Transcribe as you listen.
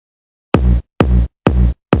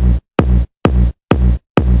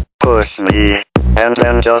Push me, and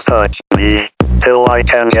then just touch me, till I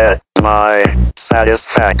can get my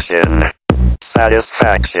satisfaction.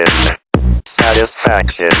 Satisfaction.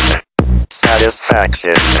 Satisfaction.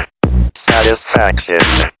 Satisfaction. Satisfaction.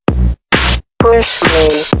 Push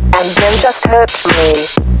me, and then just hurt me,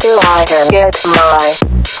 till I can get my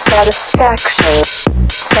satisfaction.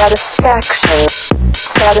 Satisfaction.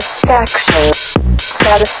 Satisfaction.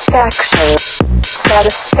 Satisfaction.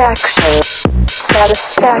 Satisfaction.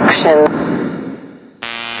 Satisfaction.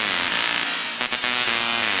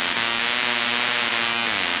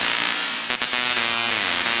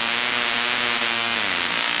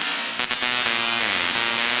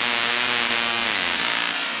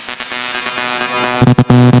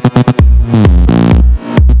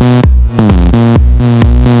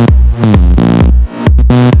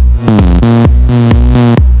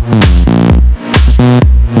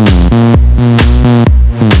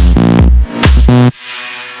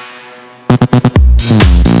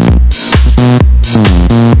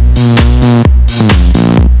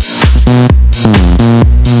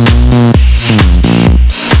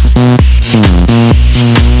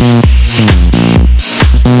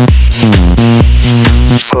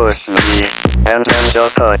 Push me, and then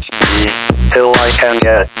just touch me, till I can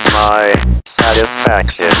get my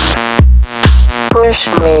satisfaction. Push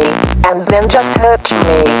me, and then just hurt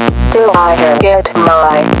me, till I can get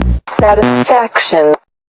my satisfaction.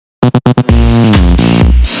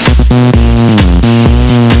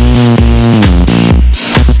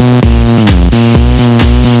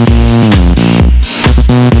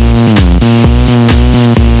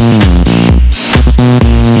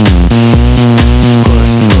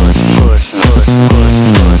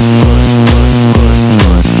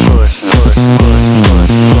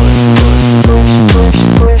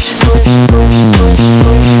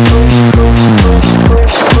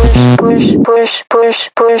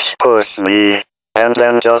 Push me, and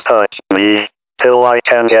then just touch me, till I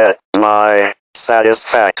can get my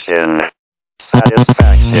satisfaction.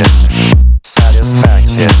 Satisfaction.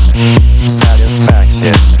 Satisfaction.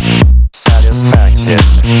 Satisfaction. Satisfaction.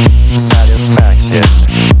 Satisfaction.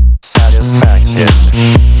 Satisfaction.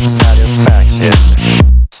 Satisfaction.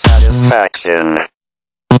 Satisfaction.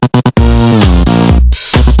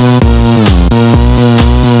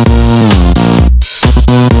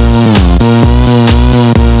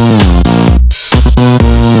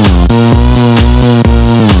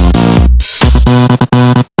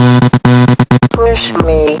 Push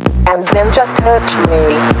me, and then just hurt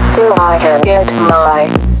me, till I can get my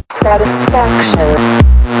satisfaction.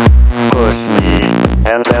 Push me,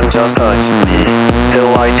 and then just touch me,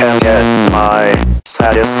 till I can get my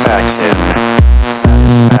satisfaction.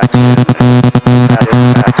 Satisfaction.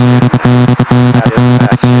 Satisfaction.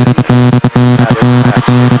 Satisfaction.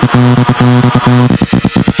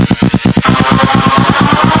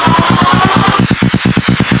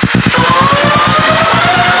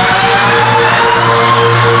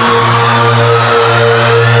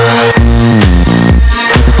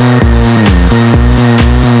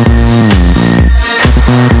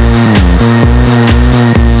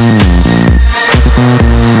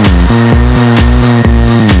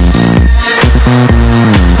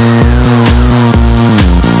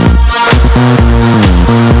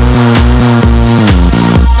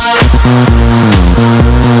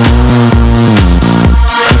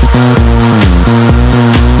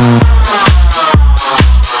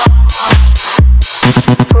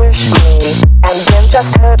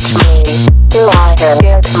 Just hurt me, till I can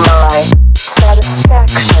get my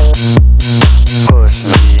satisfaction. Push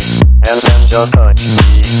me, and then just touch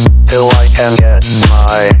me, till I can get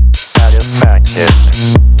my satisfaction.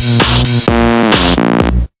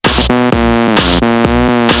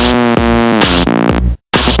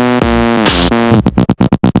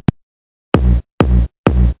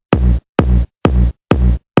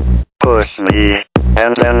 Push me,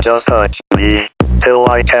 and then just touch me, till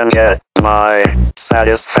I can get my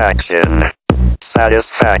satisfaction.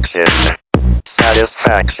 Satisfaction.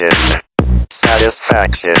 Satisfaction.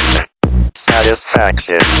 Satisfaction.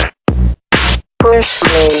 Satisfaction. Push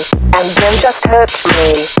me, and then just hurt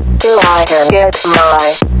me, till I can get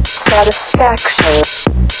my satisfaction.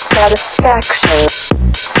 Satisfaction.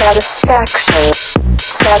 Satisfaction.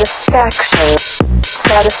 Satisfaction.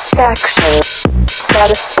 Satisfaction.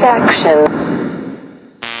 Satisfaction.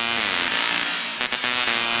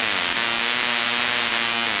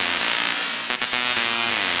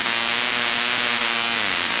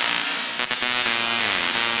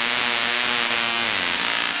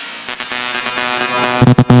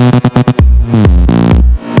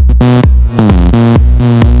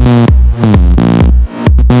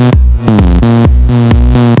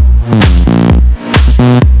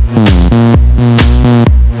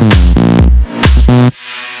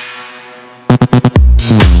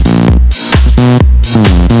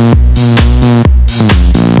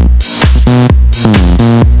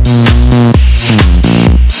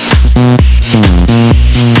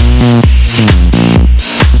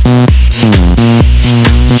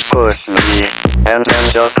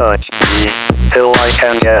 touch me till I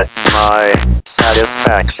can get my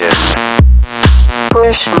satisfaction.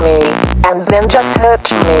 Push me, and then just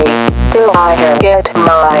touch me till I can get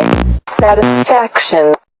my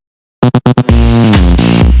satisfaction.